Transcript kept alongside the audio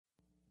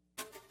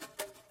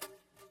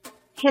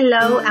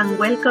Hello and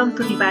welcome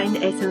to Divine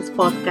Essence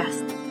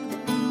Podcast,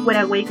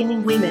 where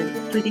awakening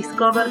women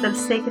rediscover their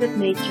sacred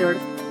nature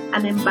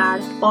and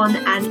embark on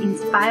an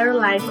inspired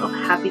life of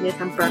happiness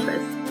and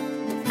purpose.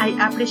 I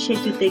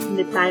appreciate you taking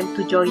the time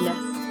to join us.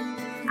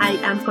 I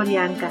am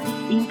Corianka,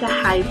 Inca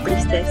High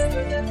Priestess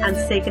and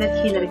Sacred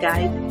Healer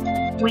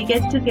Guide. We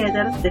get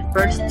together the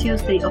first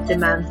Tuesday of the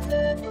month.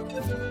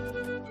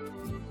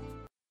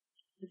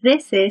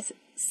 This is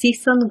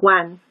Season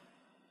 1,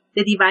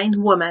 The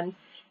Divine Woman,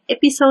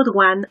 Episode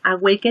 1,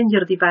 Awaken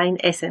Your Divine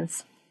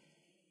Essence.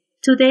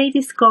 Today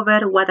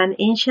discover what an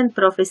ancient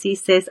prophecy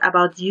says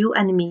about you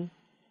and me.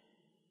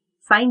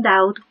 Find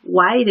out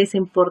why it is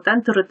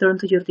important to return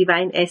to your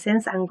divine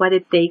essence and what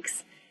it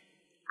takes.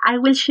 I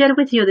will share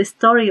with you the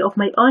story of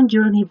my own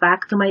journey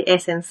back to my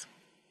essence.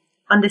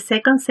 On the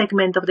second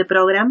segment of the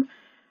program,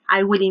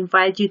 I will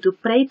invite you to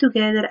pray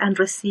together and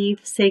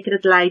receive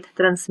sacred light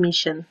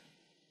transmission.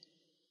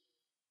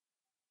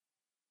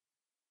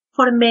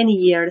 For many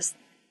years,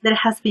 there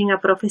has been a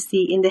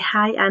prophecy in the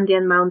high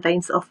Andean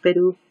mountains of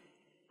Peru,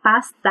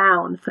 passed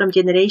down from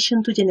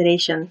generation to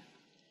generation.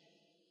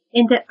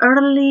 In the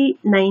early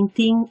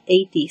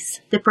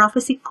 1980s, the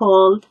prophecy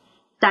called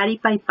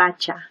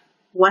Taripaypacha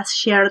was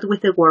shared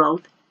with the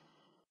world.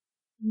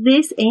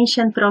 This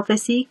ancient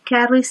prophecy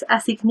carries a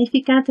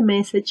significant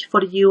message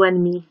for you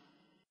and me.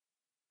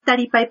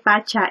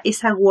 Taripaypacha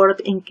is a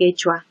word in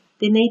Quechua,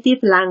 the native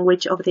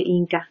language of the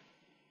Inca.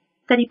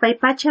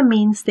 Taripaypacha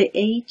means the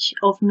age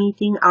of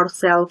meeting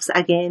ourselves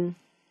again.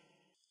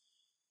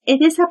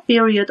 It is a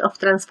period of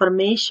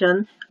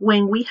transformation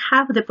when we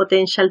have the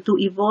potential to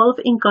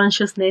evolve in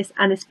consciousness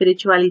and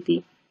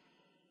spirituality.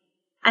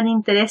 An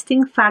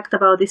interesting fact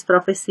about this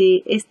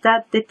prophecy is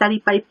that the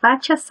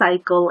Taripaypacha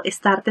cycle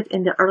started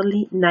in the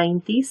early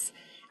 90s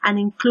and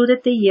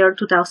included the year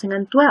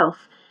 2012,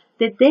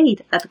 the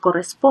date that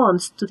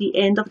corresponds to the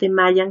end of the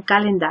Mayan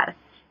calendar,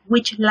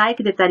 which, like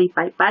the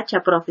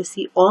Taripaypacha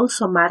prophecy,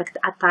 also marked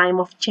a time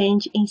of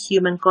change in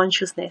human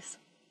consciousness.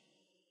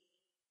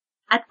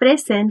 At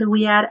present,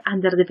 we are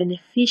under the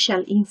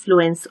beneficial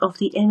influence of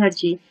the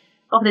energy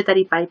of the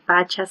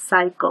Taripaypacha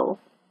cycle.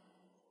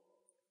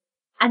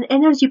 An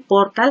energy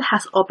portal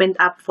has opened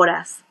up for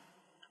us.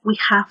 We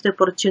have the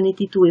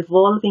opportunity to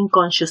evolve in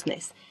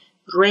consciousness,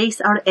 raise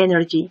our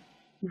energy,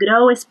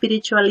 grow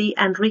spiritually,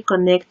 and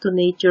reconnect to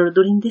nature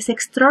during this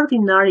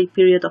extraordinary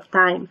period of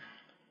time,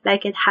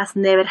 like it has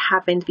never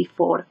happened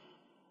before.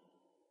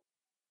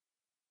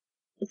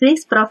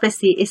 This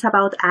prophecy is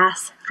about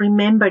us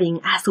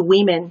remembering as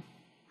women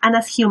and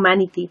as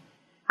humanity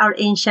our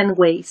ancient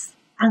ways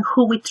and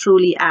who we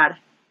truly are.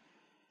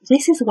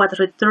 This is what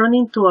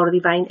returning to our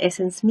divine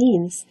essence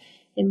means,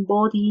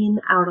 embodying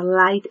our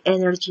light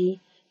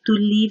energy to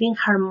live in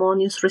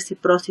harmonious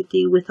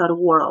reciprocity with our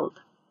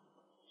world.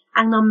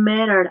 And no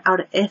matter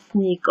our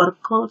ethnic or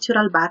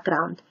cultural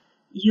background,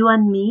 you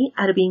and me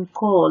are being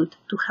called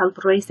to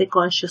help raise the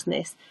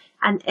consciousness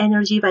and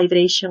energy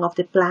vibration of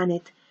the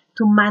planet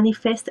to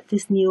manifest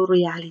this new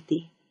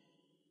reality,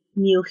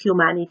 new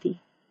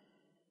humanity.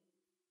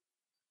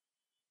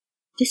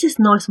 This is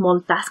no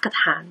small task at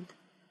hand,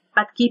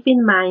 but keep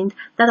in mind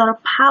that our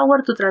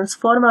power to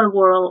transform our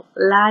world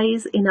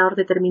lies in our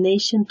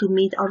determination to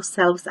meet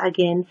ourselves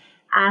again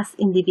as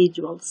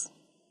individuals.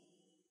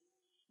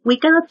 We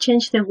cannot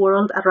change the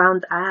world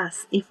around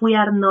us if we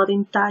are not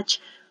in touch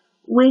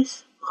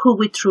with who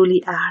we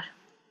truly are.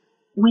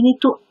 We need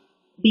to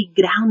be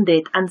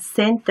grounded and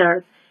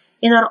centered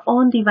in our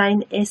own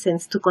divine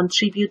essence to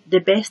contribute the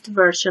best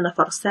version of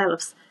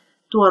ourselves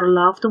to our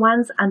loved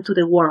ones and to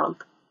the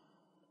world.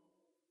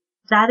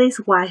 That is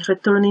why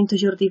returning to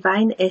your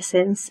divine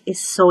essence is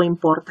so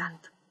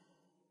important.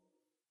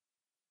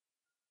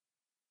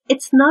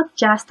 It's not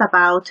just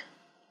about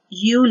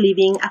you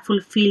living a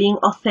fulfilling,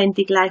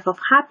 authentic life of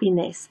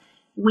happiness,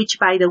 which,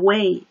 by the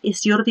way,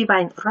 is your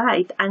divine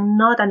right and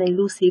not an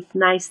elusive,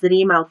 nice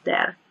dream out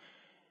there.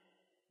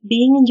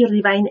 Being in your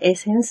divine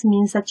essence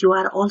means that you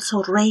are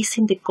also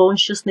raising the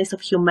consciousness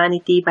of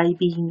humanity by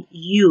being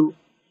you,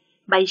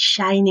 by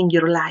shining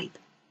your light.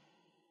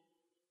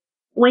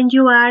 When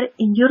you are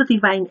in your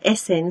divine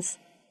essence,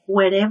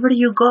 wherever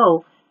you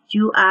go,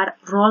 you are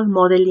role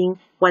modeling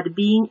what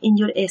being in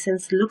your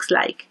essence looks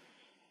like.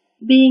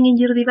 Being in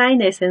your divine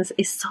essence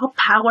is so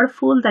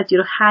powerful that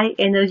your high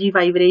energy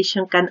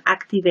vibration can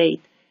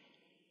activate,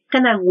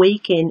 can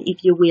awaken,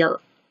 if you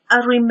will,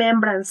 a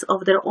remembrance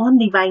of their own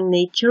divine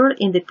nature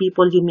in the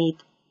people you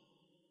meet.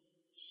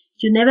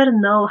 You never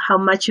know how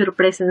much your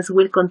presence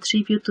will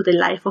contribute to the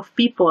life of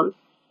people.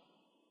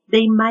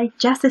 They might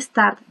just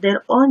start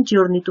their own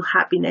journey to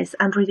happiness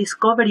and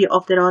rediscovery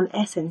of their own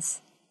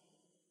essence.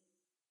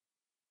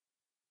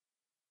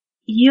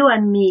 You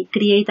and me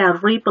create a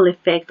ripple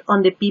effect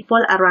on the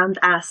people around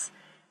us,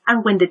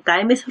 and when the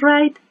time is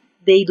right,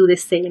 they do the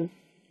same.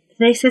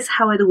 This is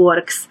how it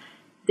works.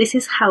 This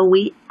is how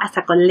we, as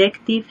a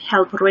collective,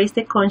 help raise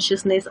the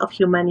consciousness of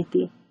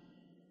humanity.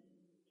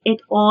 It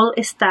all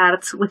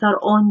starts with our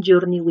own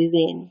journey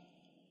within.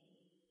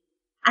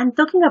 And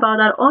talking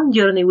about our own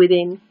journey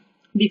within,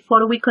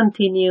 Before we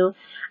continue,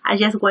 I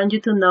just want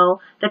you to know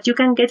that you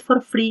can get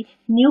for free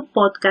new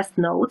podcast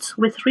notes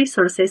with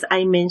resources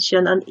I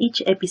mention on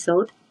each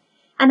episode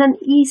and an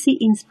easy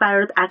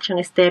inspired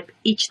action step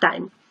each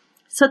time.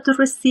 So to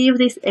receive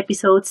this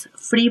episode's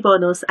free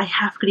bonus I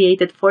have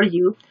created for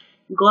you,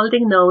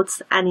 golden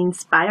notes and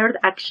inspired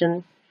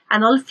action,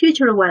 and all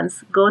future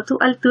ones, go to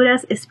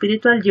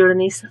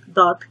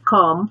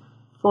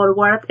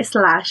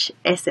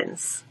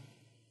alturasspiritualjourneys.com/essence.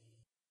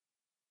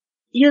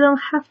 You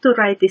don't have to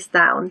write this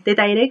down. The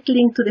direct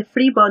link to the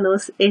free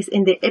bonus is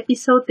in the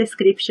episode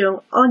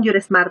description on your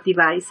smart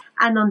device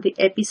and on the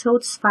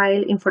episode's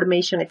file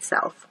information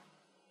itself.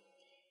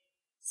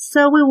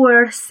 So we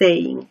were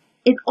saying,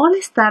 it all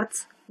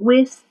starts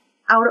with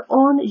our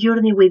own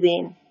journey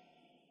within.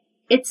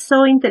 It's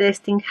so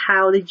interesting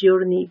how the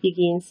journey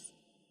begins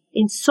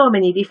in so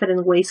many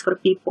different ways for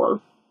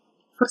people.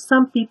 For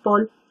some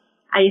people,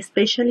 I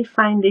especially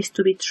find this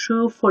to be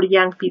true for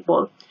young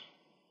people.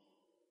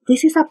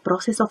 This is a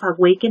process of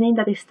awakening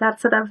that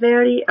starts at a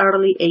very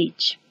early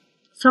age.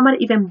 Some are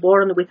even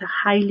born with a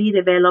highly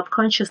developed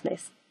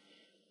consciousness.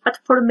 But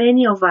for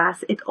many of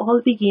us, it all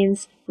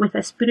begins with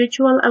a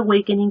spiritual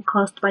awakening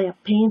caused by a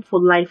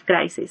painful life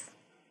crisis.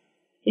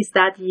 Is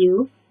that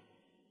you?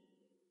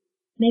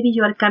 Maybe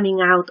you are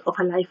coming out of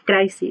a life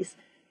crisis,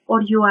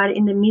 or you are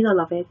in the middle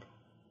of it.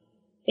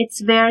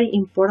 It's very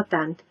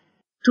important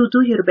to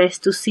do your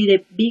best to see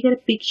the bigger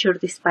picture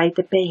despite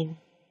the pain.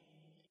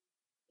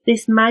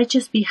 This might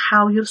just be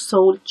how your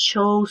soul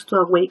chose to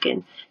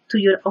awaken to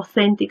your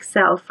authentic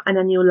self and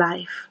a new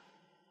life.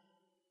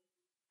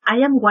 I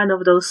am one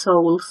of those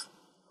souls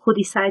who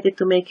decided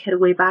to make her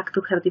way back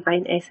to her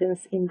divine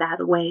essence in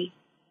that way.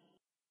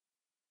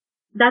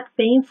 That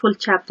painful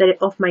chapter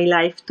of my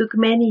life took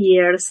many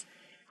years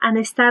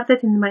and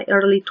started in my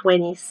early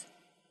 20s.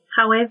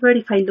 However,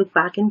 if I look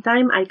back in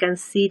time, I can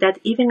see that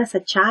even as a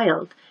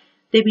child,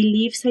 the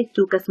beliefs I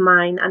took as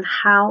mine and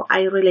how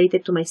I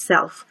related to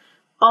myself,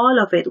 all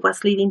of it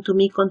was leading to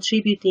me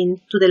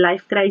contributing to the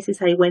life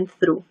crisis I went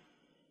through.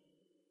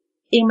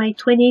 In my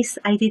 20s,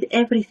 I did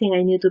everything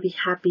I knew to be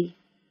happy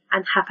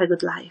and have a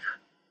good life.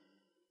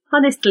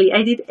 Honestly,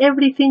 I did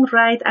everything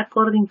right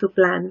according to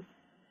plan.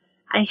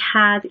 I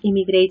had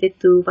immigrated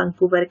to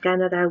Vancouver,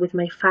 Canada with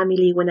my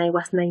family when I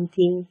was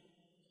 19.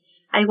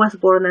 I was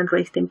born and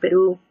raised in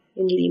Peru,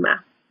 in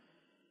Lima.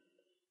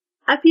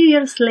 A few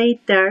years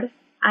later,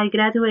 I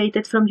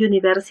graduated from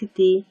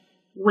university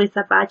with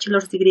a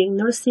bachelor's degree in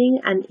nursing,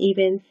 and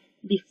even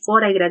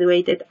before I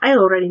graduated, I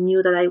already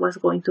knew that I was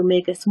going to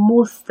make a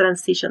smooth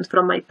transition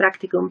from my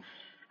practicum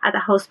at a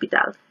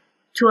hospital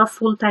to a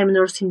full-time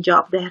nursing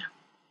job there.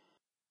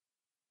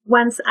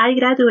 Once I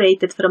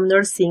graduated from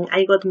nursing,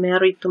 I got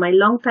married to my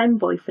longtime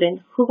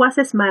boyfriend, who was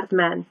a smart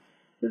man,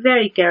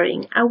 very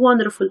caring, a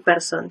wonderful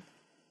person.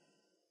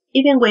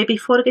 Even way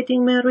before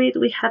getting married,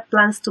 we had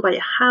plans to buy a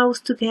house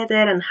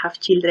together and have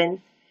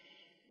children.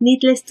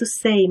 Needless to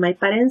say, my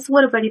parents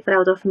were very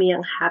proud of me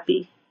and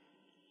happy.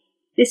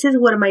 This is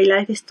where my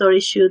life story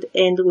should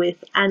end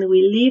with, and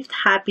we lived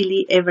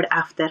happily ever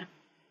after.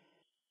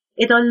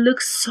 It all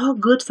looks so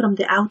good from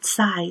the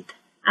outside,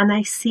 and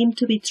I seemed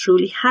to be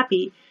truly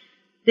happy.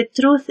 The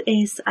truth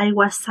is, I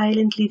was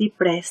silently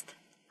depressed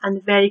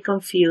and very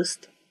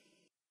confused.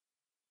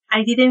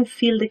 I didn't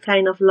feel the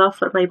kind of love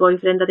for my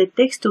boyfriend that it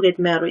takes to get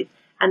married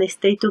and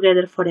stay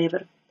together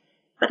forever.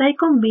 But I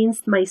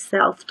convinced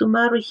myself to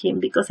marry him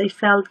because I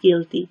felt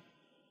guilty.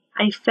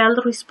 I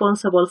felt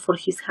responsible for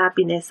his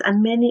happiness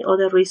and many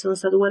other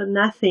reasons that were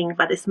nothing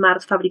but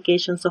smart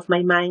fabrications of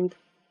my mind.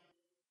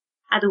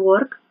 At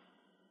work,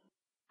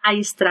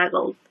 I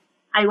struggled.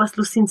 I was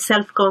losing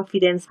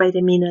self-confidence by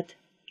the minute.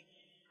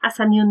 As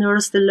a new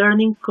nurse, the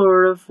learning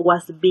curve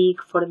was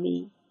big for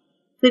me.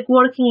 The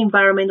working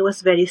environment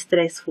was very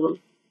stressful.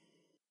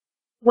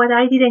 What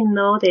I didn't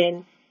know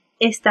then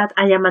is that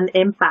I am an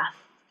empath,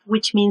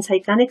 which means I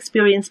can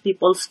experience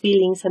people's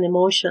feelings and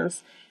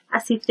emotions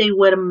as if they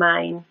were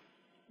mine.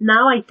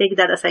 Now I take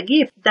that as a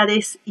gift that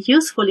is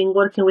useful in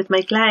working with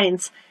my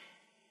clients,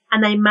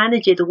 and I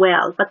manage it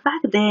well. But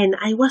back then,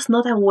 I was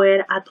not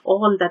aware at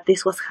all that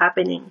this was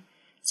happening.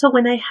 So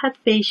when I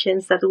had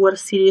patients that were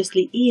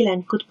seriously ill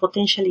and could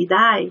potentially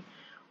die,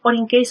 or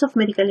in case of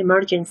medical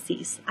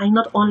emergencies, I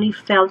not only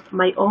felt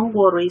my own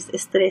worries,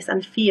 stress,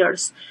 and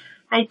fears,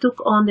 I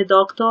took on the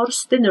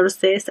doctors, the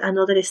nurses, and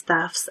other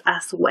staffs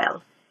as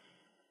well.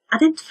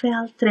 And it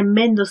felt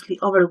tremendously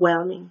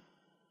overwhelming.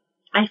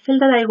 I felt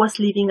that I was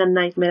living a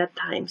nightmare at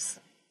times.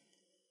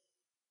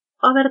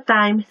 Over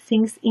time,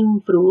 things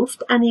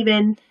improved, and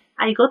even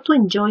I got to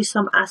enjoy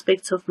some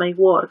aspects of my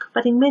work,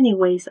 but in many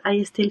ways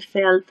I still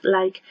felt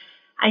like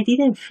I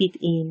didn't fit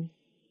in.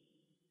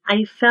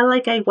 I felt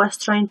like I was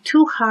trying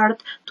too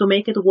hard to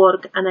make it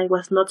work and I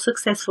was not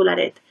successful at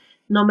it,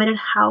 no matter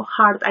how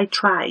hard I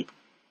tried.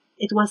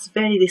 It was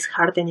very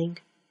disheartening.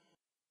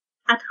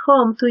 At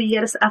home, 2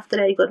 years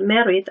after I got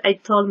married, I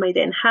told my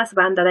then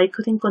husband that I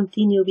couldn't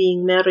continue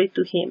being married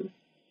to him,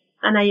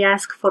 and I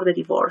asked for the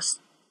divorce.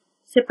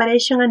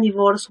 Separation and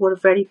divorce were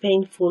very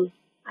painful.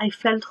 I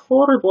felt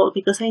horrible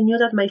because I knew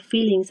that my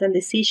feelings and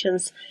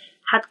decisions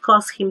had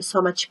caused him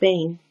so much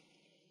pain.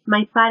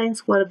 My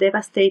parents were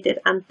devastated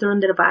and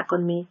turned their back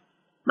on me.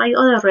 My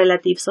other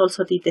relatives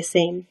also did the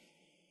same.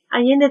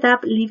 I ended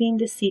up leaving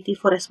the city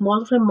for a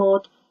small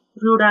remote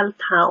rural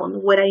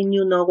town where I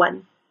knew no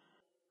one.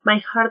 My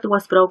heart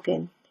was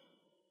broken.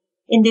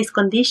 In these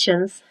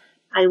conditions,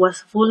 I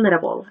was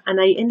vulnerable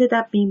and I ended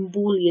up being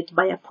bullied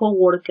by a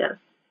coworker.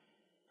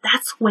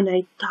 That's when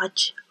I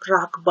touched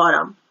rock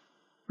bottom.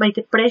 My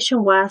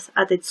depression was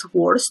at its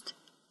worst.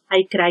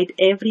 I cried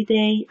every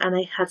day and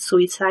I had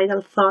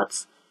suicidal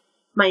thoughts.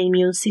 My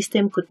immune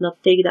system could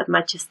not take that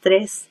much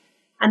stress,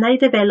 and I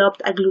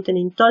developed a gluten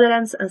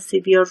intolerance and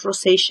severe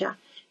rosacea,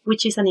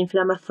 which is an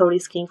inflammatory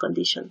skin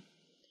condition.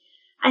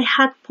 I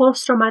had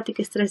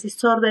post-traumatic stress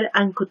disorder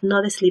and could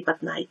not sleep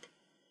at night.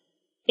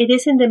 It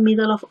is in the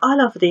middle of all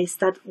of this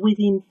that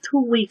within 2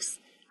 weeks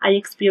I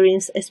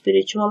experienced a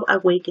spiritual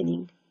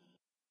awakening.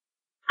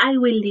 I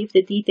will leave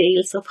the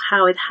details of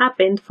how it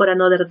happened for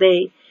another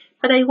day,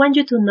 but I want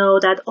you to know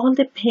that all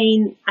the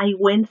pain I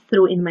went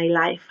through in my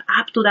life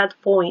up to that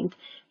point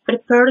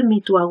prepared me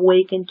to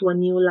awaken to a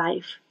new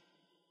life.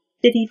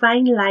 The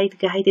divine light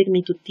guided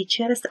me to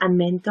teachers and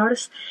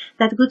mentors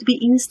that would be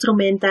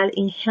instrumental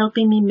in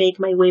helping me make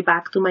my way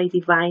back to my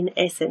divine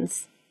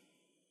essence.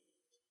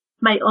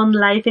 My own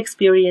life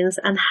experience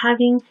and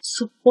having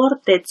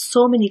supported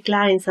so many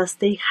clients as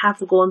they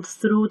have gone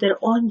through their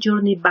own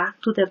journey back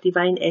to their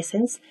divine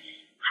essence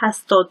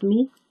has taught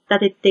me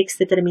that it takes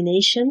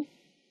determination,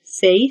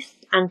 faith,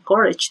 and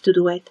courage to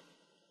do it.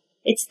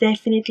 It's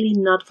definitely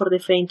not for the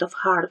faint of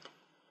heart.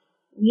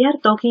 We are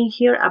talking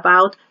here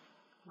about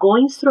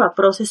going through a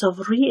process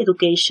of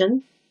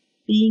re-education,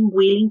 being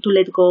willing to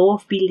let go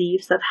of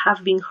beliefs that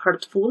have been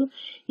hurtful,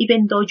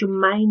 even though you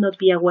might not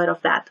be aware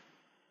of that.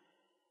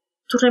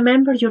 To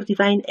remember your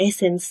divine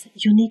essence,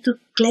 you need to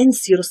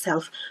cleanse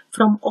yourself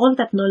from all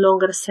that no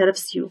longer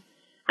serves you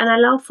and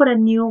allow for a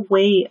new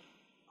way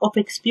of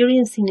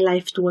experiencing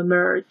life to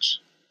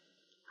emerge.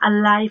 A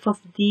life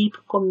of deep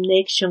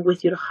connection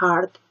with your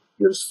heart,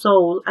 your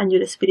soul, and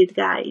your spirit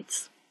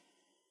guides.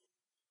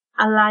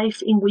 A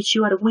life in which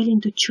you are willing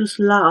to choose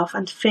love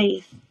and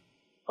faith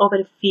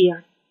over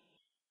fear.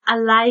 A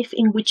life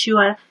in which you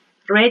are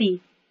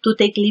ready to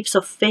take leaps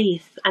of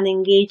faith and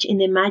engage in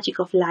the magic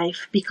of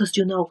life because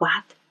you know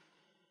what?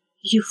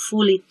 You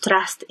fully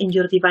trust in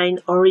your divine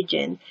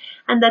origin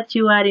and that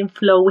you are in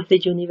flow with the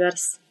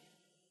universe.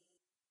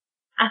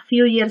 A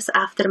few years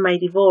after my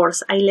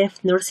divorce, I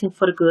left nursing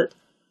for good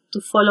to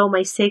follow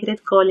my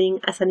sacred calling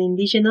as an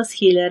indigenous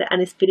healer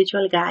and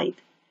spiritual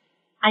guide.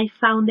 I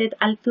founded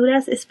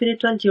Altura's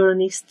Spiritual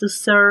Journeys to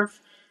serve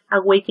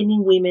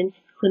awakening women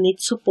who need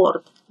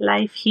support,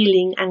 life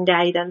healing, and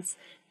guidance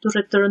to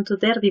return to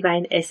their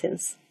divine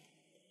essence.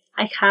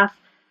 I have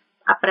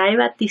a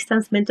private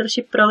distance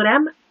mentorship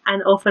program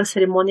and offer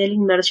ceremonial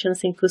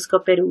immersions in Cusco,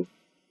 Peru.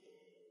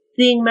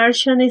 The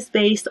immersion is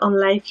based on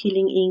life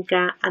healing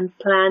Inca and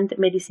plant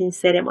medicine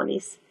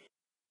ceremonies.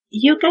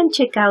 You can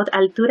check out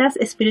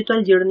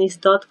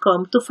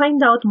alturasspiritualjourneys.com to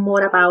find out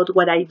more about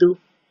what I do.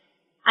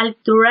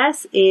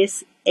 Alturas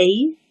is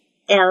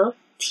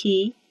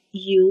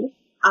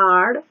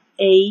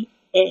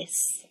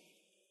ALTURAS.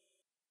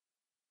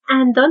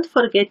 And don't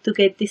forget to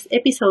get this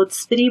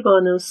episode's free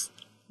bonus,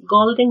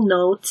 golden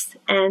notes,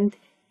 and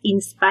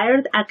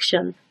inspired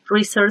action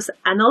resource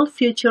and all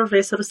future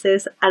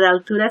resources at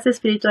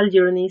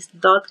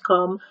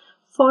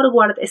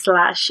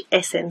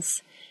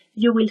alturasspiritualjourneys.com/essence.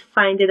 You will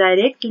find the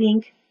direct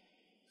link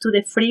to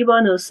the free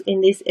bonus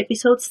in this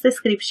episode's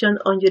description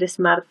on your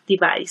smart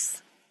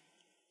device.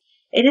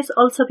 It is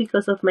also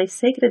because of my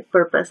sacred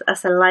purpose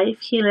as a life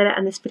healer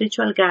and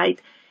spiritual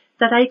guide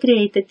that I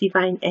created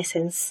Divine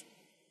Essence,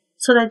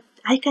 so that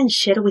I can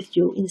share with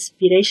you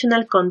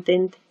inspirational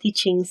content,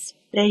 teachings,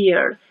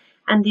 prayer,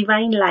 and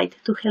divine light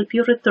to help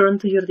you return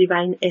to your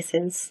divine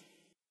essence.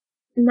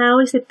 Now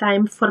is the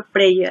time for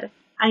prayer.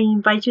 I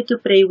invite you to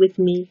pray with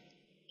me.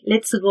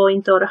 Let's go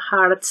into our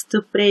hearts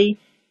to pray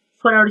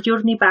for our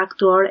journey back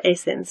to our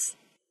essence.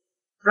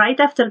 Right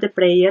after the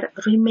prayer,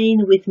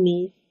 remain with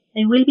me.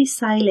 I will be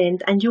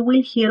silent and you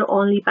will hear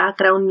only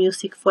background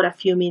music for a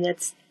few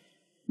minutes.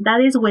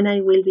 That is when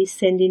I will be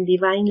sending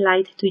divine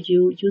light to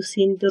you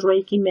using the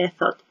Reiki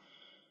method.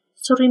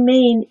 So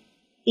remain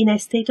in a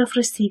state of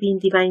receiving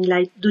divine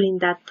light during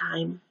that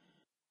time.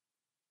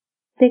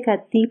 Take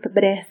a deep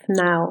breath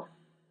now.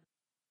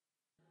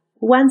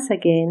 Once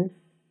again,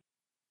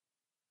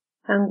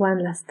 and one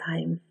last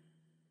time.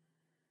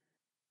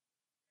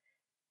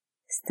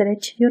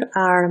 Stretch your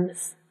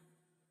arms.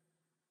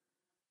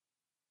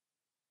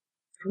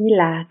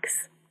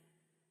 Relax.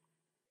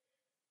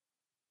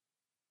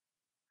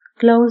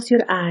 Close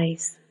your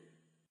eyes.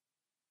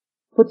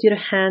 Put your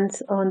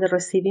hands on the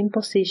receiving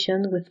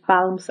position with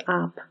palms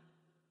up.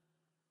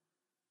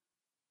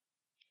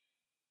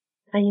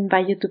 I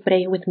invite you to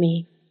pray with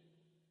me.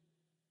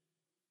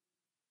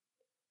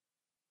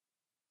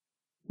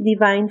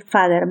 Divine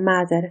Father,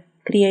 Mother,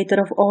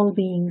 Creator of all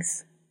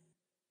beings,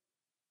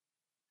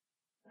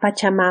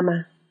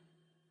 Pachamama,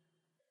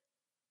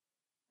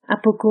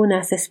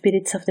 Apukunas,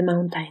 spirits of the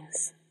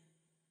mountains.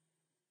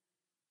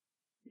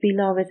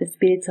 Beloved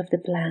spirits of the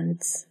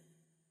plants.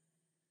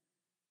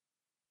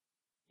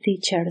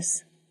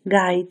 Teachers,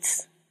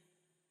 guides.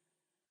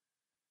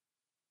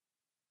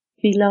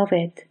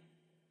 Beloved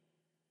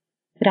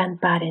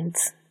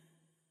grandparents.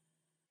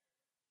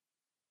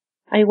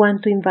 I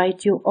want to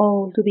invite you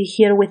all to be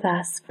here with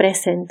us,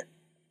 present,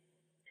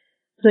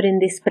 during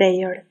this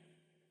prayer.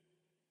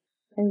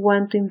 I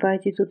want to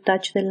invite you to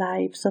touch the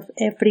lives of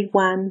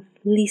everyone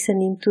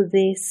listening to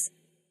this.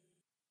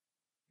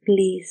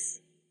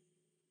 Please,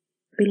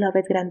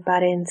 beloved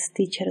grandparents,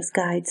 teachers,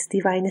 guides,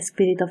 divine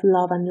spirit of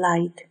love and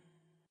light,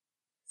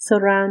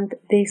 surround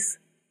these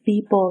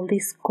people,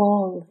 this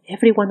call,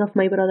 every one of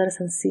my brothers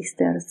and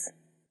sisters,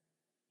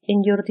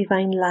 in your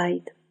divine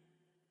light.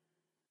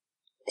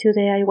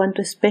 Today I want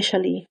to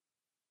especially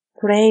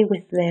pray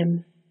with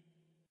them,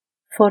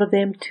 for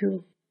them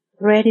to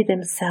ready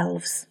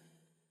themselves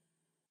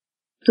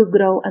to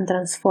grow and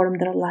transform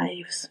their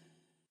lives.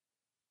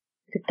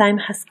 The time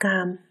has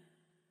come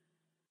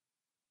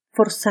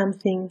for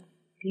something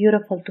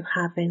beautiful to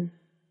happen,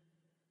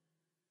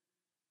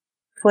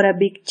 for a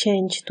big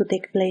change to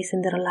take place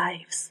in their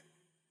lives.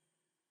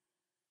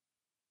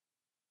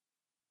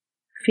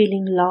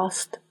 Feeling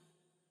lost,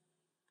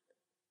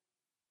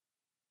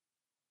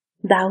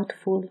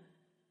 doubtful,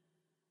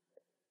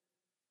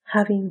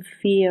 having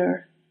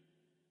fear,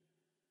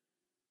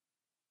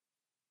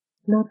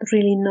 not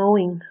really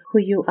knowing who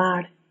you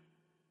are.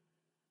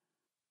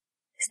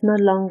 It's no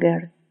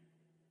longer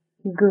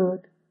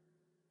good.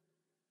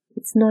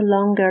 It's no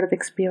longer the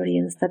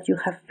experience that you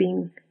have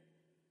been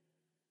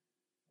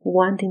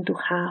wanting to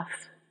have.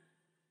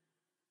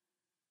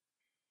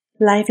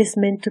 Life is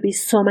meant to be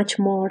so much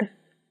more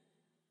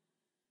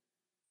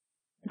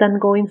than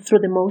going through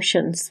the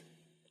motions,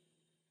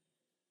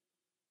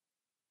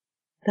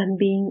 than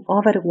being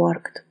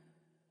overworked,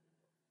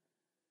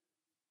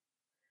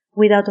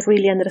 without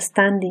really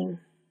understanding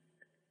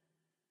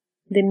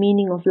the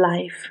meaning of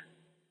life,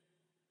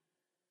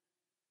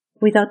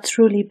 without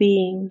truly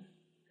being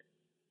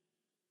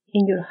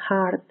in your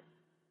heart,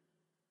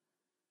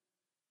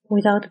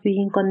 without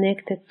being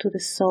connected to the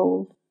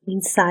soul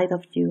inside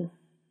of you.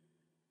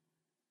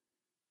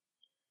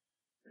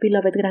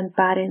 Beloved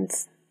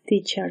grandparents,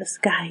 teachers,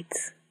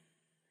 guides,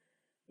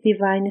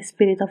 divine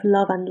spirit of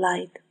love and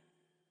light,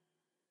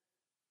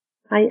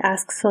 I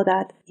ask so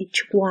that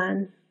each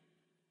one,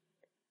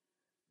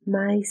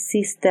 my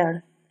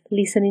sister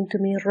listening to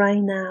me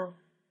right now,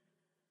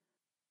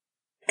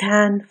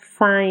 can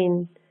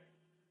find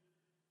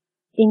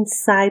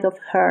inside of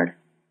her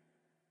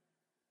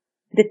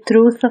the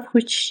truth of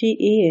which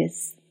she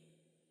is,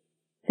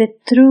 the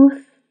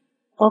truth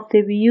of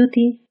the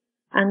beauty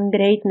and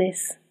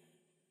greatness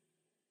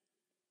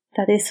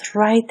that is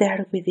right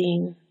there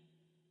within.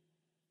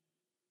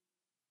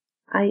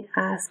 I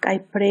ask, I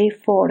pray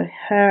for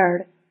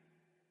her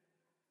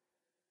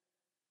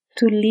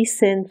to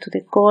listen to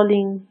the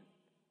calling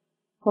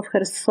of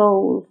her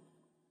soul,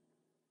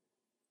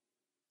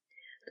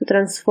 to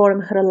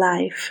transform her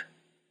life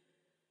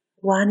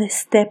one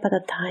step at a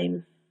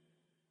time.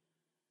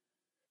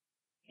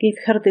 Give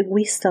her the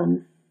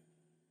wisdom,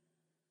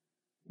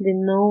 the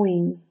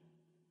knowing,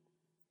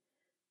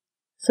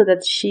 so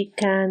that she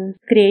can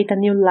create a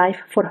new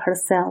life for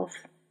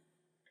herself,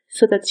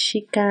 so that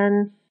she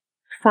can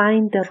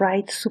find the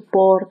right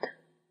support,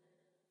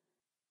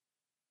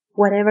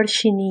 whatever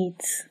she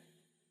needs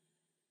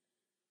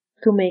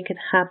to make it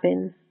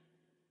happen.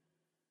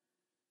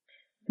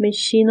 May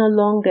she no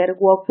longer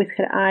walk with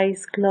her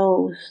eyes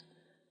closed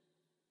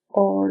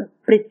or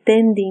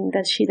pretending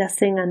that she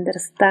doesn't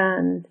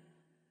understand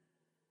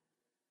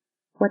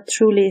what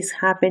truly is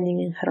happening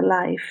in her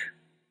life.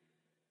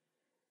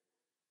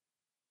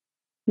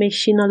 May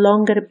she no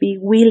longer be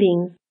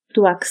willing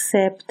to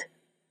accept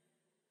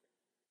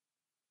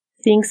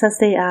things as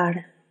they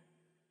are,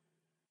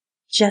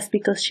 just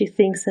because she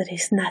thinks there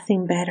is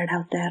nothing better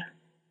out there.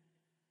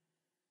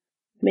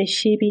 May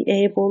she be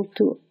able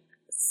to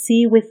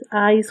see with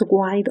eyes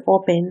wide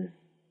open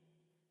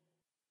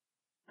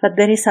that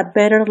there is a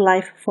better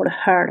life for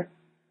her,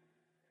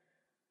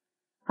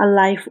 a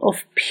life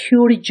of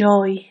pure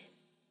joy,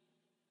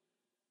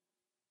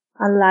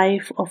 a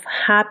life of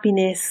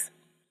happiness,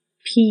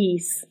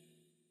 peace,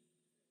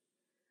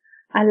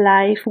 a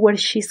life where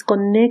she's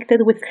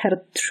connected with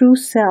her true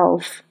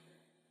self,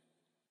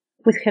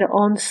 with her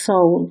own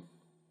soul.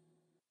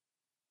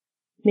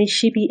 May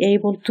she be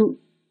able to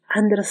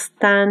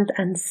understand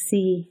and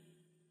see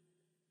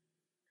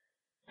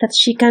that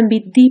she can be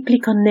deeply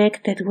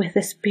connected with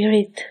the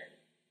Spirit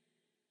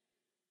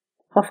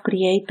of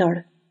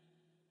Creator,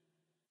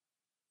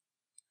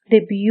 the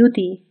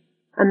beauty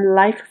and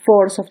life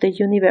force of the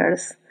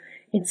universe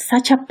in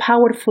such a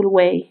powerful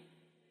way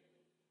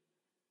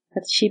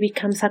that she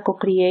becomes a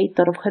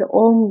co-creator of her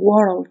own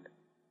world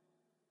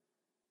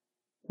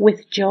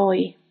with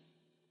joy,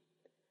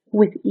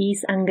 with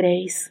ease and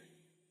grace.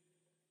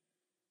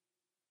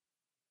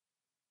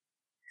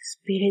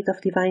 Spirit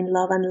of divine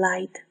love and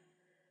light,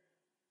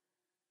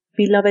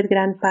 Beloved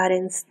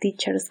grandparents,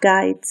 teachers,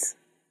 guides,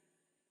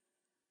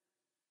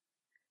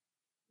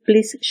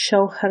 please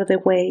show her the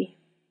way.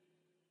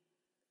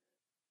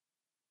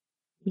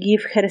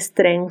 Give her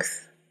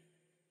strength.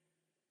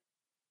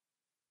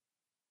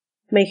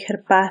 Make her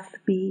path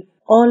be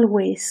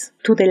always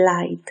to the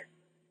light.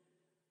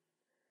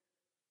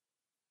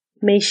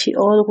 May she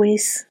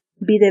always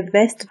be the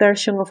best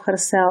version of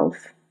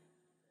herself.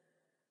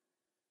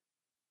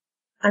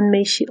 And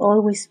may she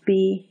always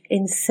be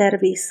in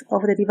service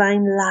of the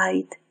divine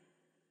light,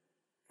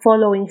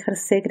 following her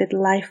sacred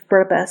life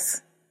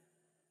purpose.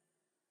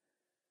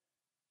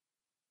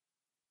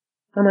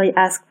 And I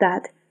ask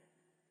that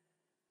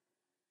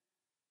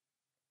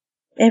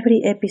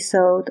every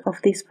episode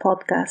of this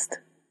podcast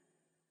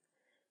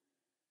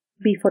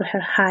be for her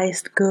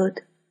highest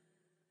good.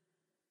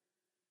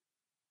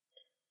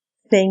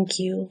 Thank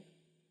you,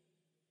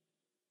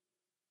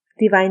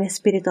 Divine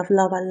Spirit of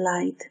Love and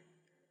Light.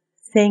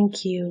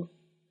 Thank you,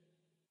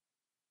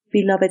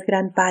 beloved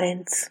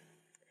grandparents.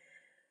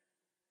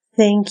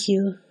 Thank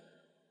you,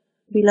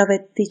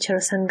 beloved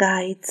teachers and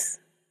guides.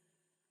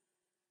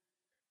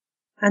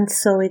 And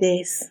so it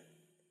is.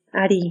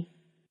 Ari.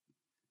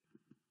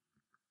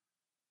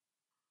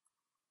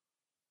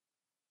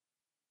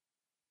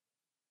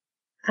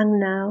 And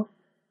now,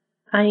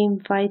 I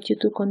invite you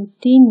to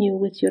continue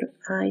with your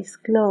eyes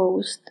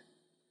closed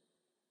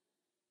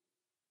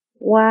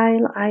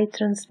while I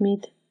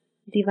transmit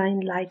divine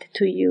light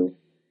to you.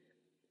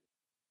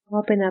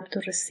 Open up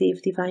to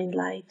receive divine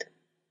light.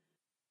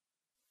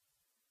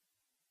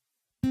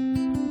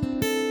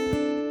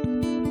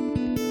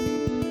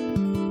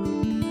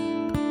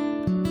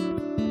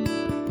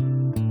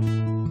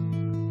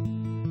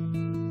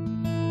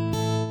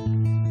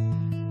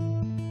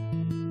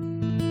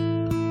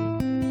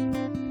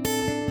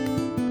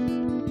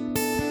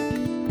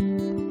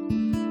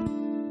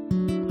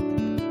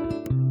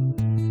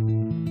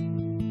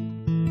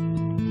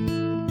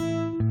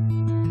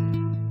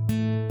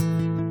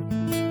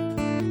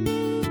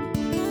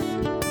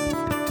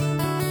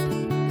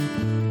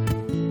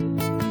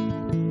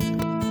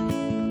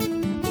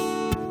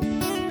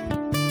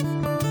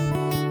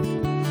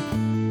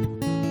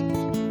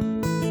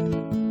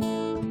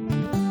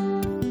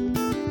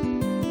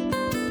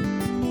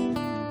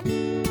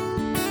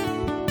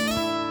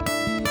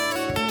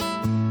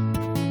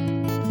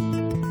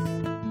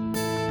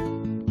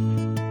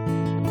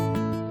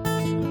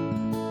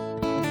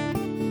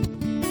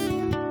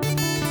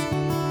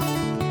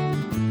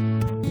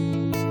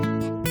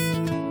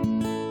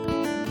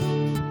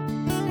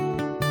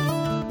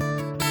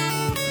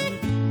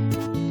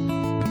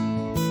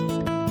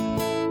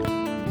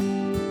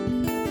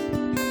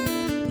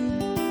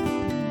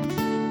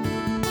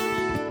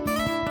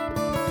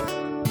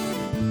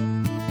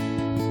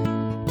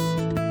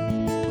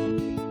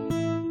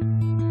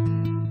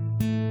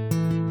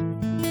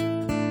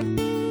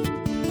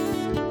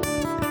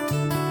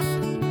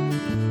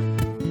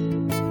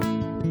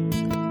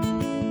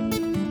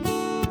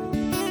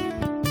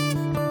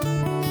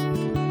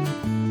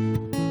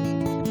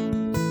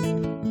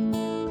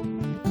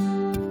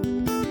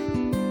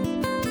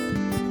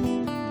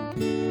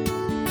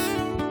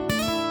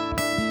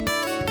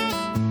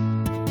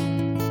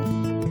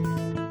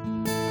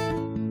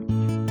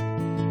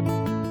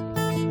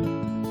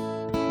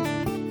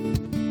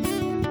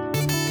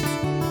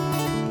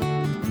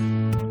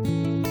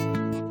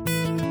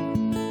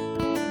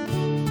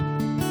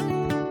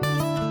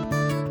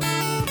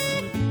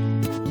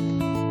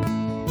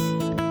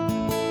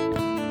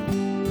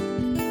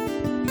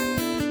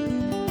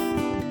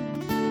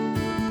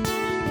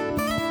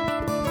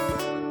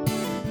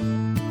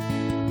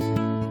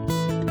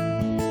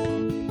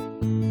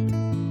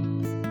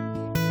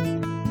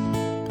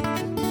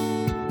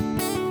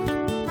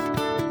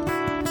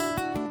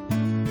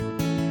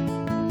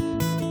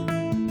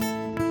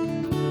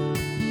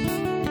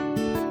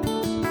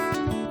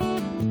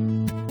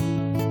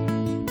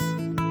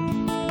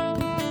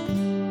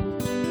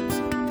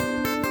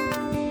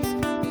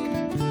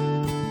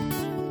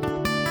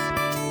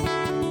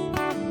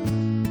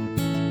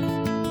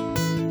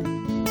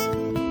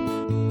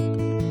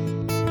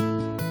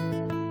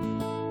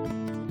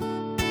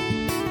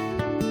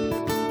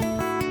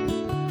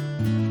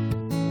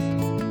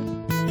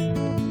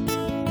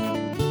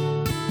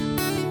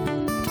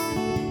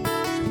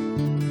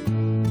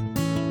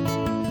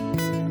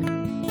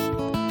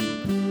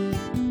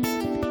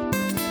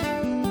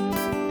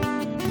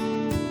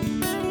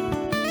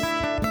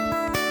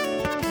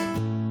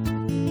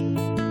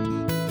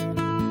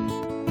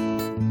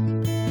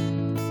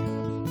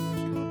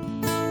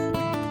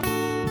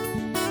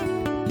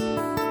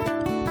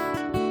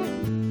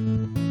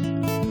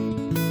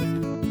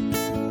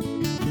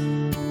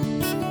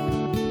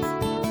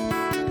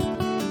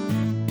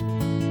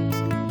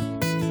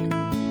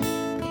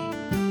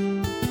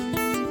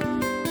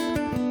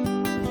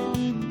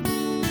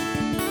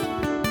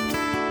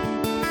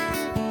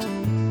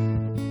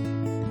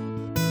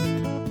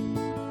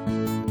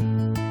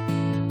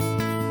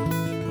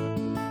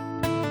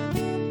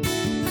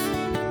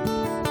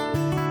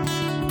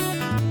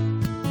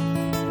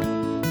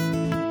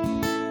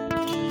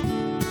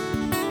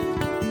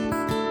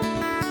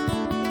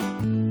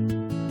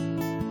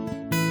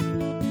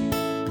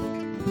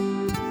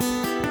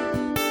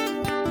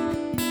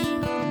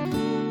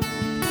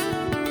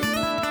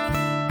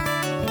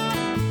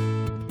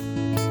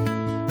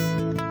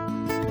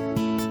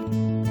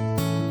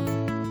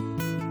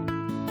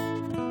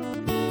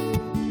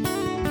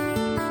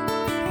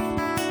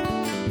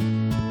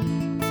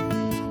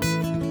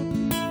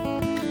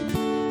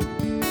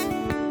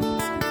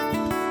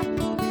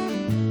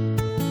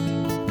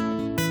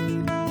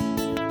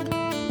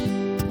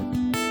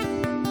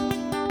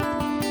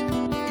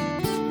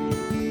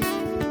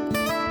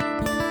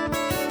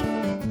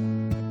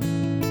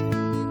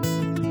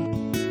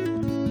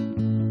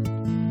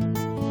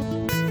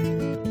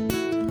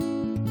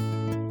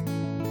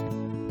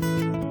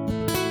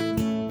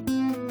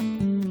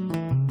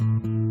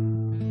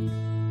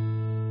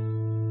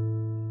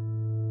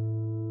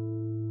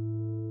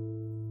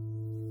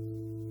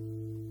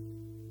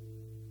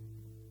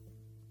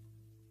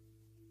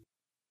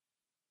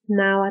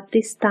 Now at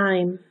this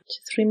time,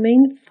 just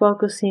remain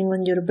focusing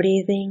on your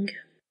breathing.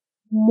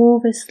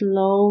 Move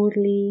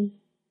slowly,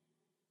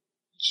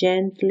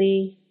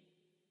 gently,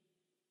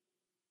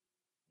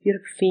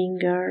 your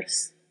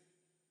fingers,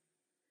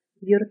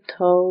 your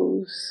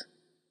toes.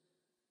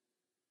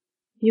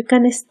 You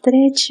can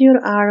stretch your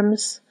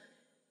arms.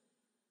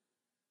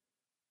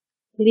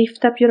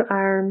 Lift up your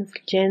arms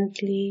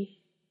gently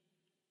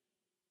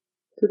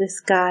to the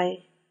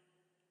sky.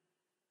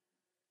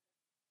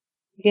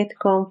 Get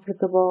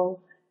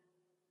comfortable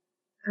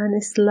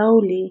and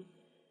slowly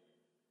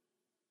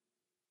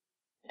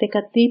take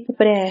a deep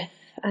breath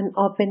and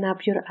open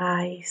up your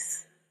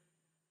eyes.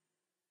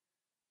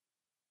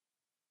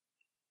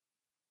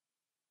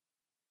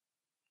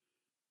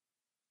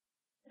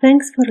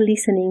 Thanks for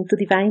listening to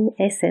Divine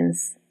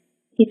Essence.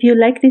 If you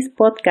like this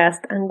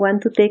podcast and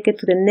want to take it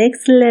to the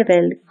next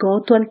level, go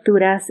to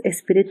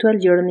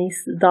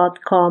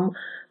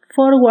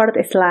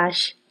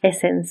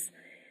alturasspiritualjourneys.com/essence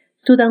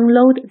to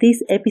download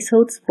this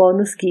episode's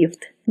bonus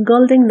gift,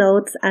 golden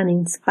notes and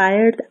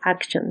inspired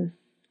action.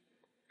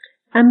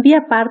 And be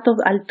a part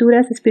of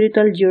Altura's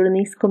Spiritual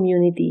Journeys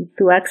community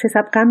to access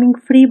upcoming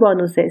free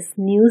bonuses,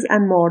 news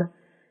and more.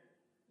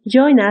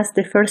 Join us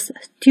the first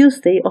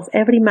Tuesday of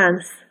every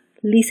month.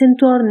 Listen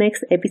to our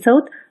next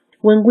episode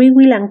when we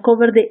will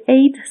uncover the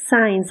 8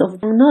 signs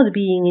of not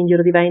being in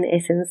your divine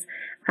essence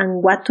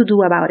and what to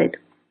do about it.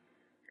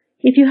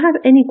 If you have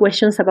any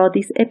questions about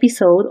this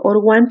episode or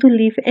want to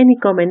leave any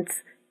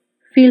comments,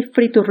 feel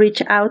free to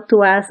reach out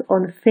to us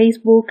on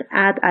Facebook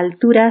at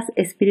Altura's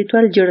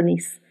Spiritual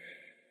Journeys.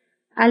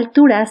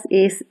 Alturas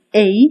is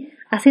A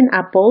as in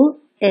apple,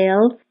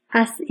 L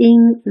as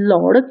in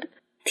Lord,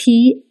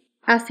 T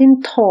as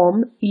in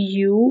Tom,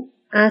 U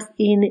as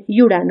in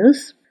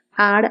Uranus,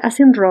 R as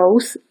in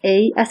Rose,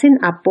 A as in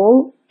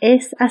Apple,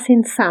 S as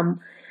in Sam.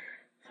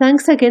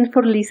 Thanks again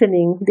for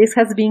listening. This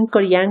has been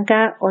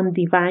Koryanka on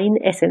Divine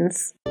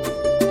Essence.